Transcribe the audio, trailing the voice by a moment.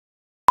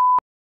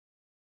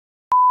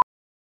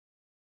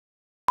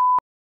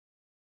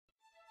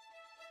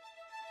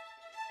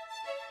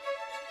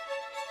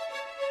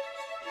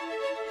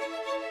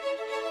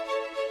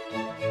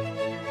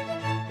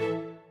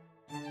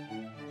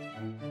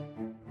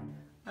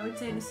would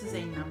say this is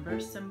a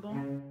number symbol.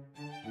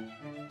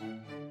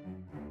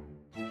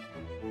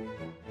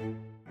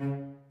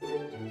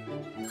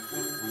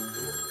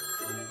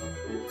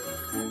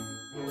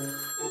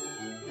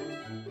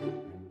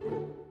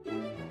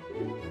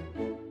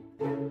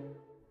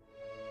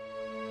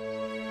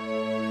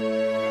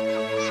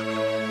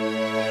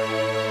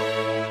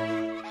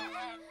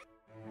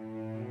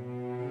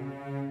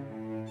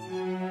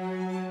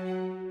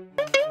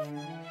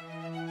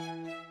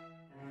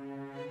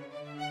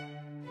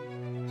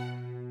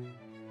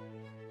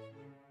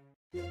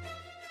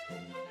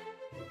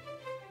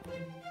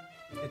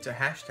 It's a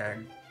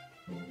hashtag.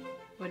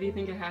 What do you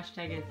think a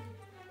hashtag is?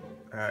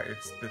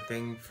 It's the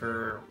thing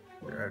for,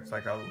 it's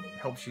like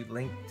helps you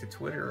link to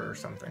Twitter or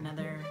something.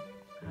 Another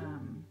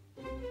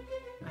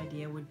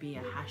idea would be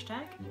a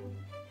hashtag.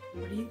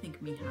 What do you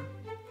think, Miha?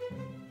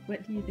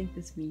 What do you think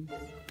this means?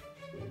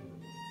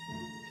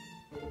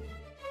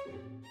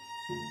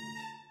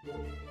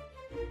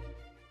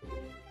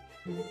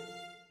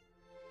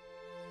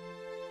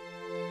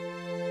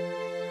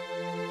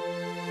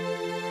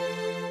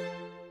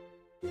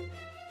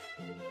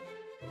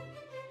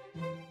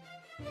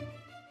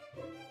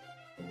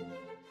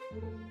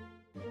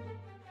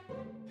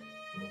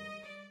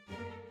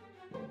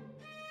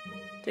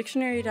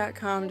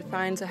 Dictionary.com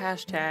defines a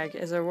hashtag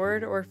as a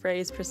word or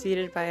phrase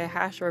preceded by a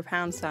hash or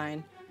pound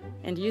sign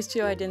and used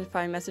to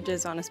identify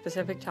messages on a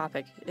specific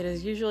topic. It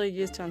is usually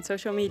used on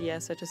social media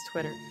such as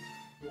Twitter.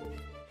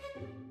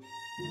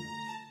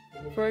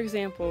 For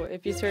example,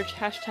 if you search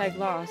hashtag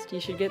Lost, you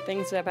should get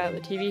things about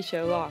the TV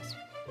show Lost.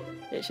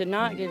 It should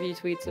not give you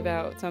tweets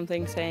about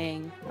something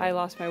saying, "I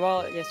lost my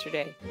wallet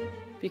yesterday,"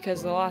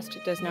 because the Lost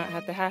does not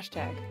have the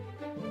hashtag.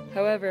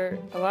 However,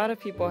 a lot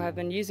of people have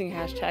been using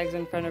hashtags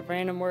in front of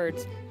random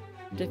words,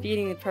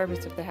 defeating the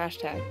purpose of the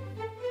hashtag.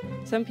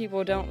 Some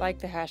people don't like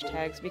the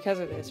hashtags because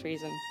of this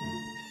reason.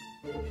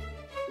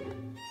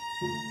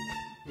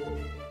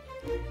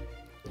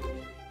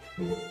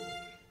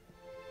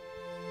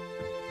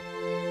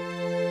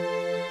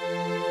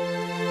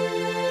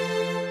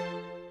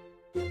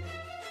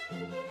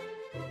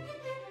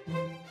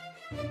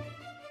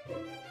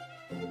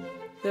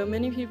 Though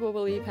many people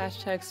believe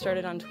hashtags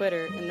started on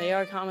Twitter, and they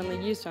are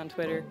commonly used on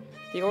Twitter,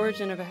 the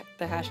origin of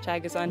the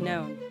hashtag is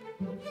unknown,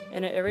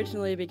 and it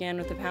originally began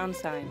with the pound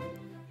sign.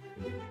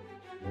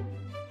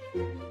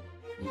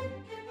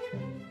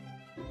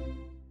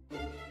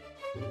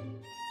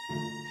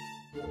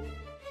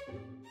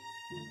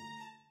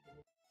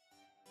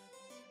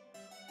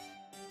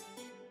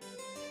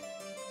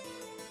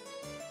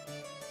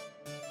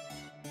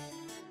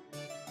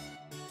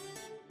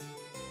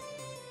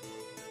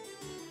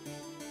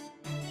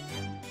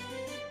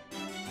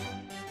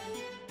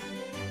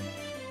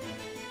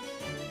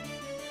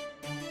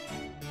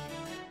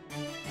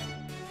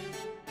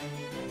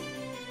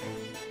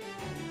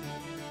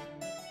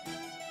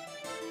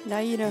 Now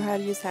you know how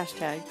to use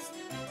hashtags.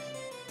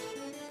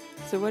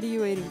 So what are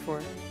you waiting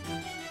for?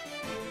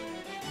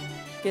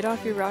 Get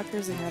off your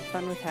rockers and have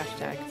fun with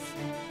hashtags.